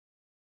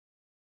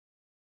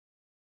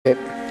Okay.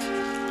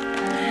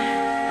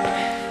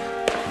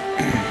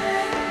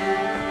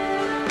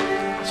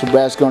 So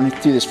Brad's going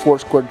through this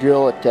 4-square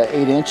drill at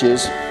 8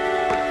 inches.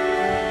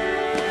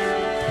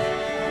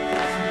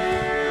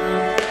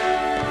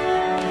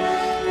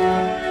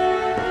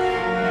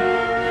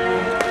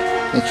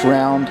 It's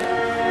round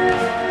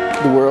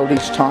the world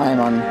each time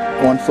on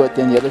one foot,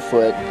 then the other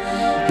foot.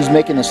 He's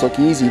making this look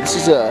easy. This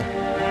is a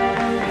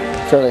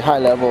fairly high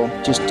level,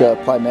 just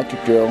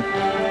plyometric drill.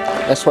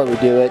 That's why we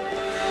do it,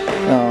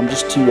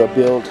 just to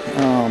build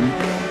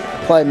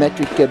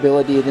plyometric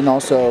ability, and then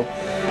also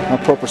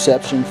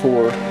proprioception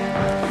for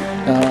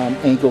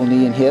ankle,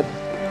 knee, and hip.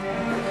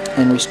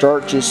 And we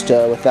start just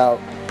without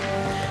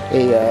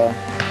a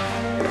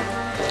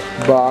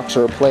box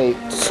or a plate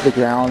to the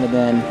ground, and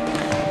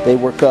then they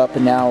work up,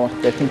 and now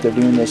I think they're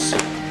doing this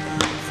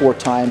 4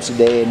 times a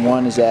day, and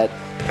one is at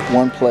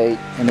 1 plate,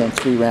 and then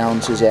 3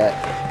 rounds is at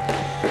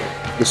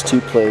this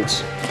 2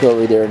 plates.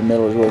 Really there in the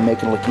middle is really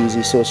making it look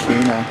easy, so it's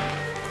Farina.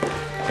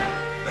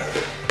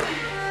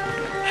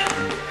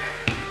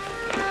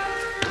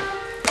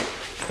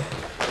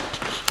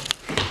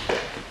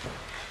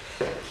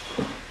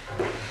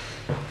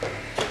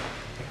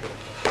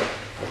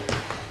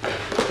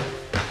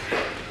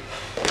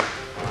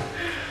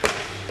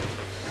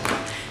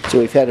 So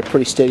we've had a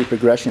pretty steady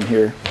progression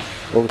here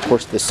over the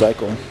course of this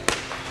cycle.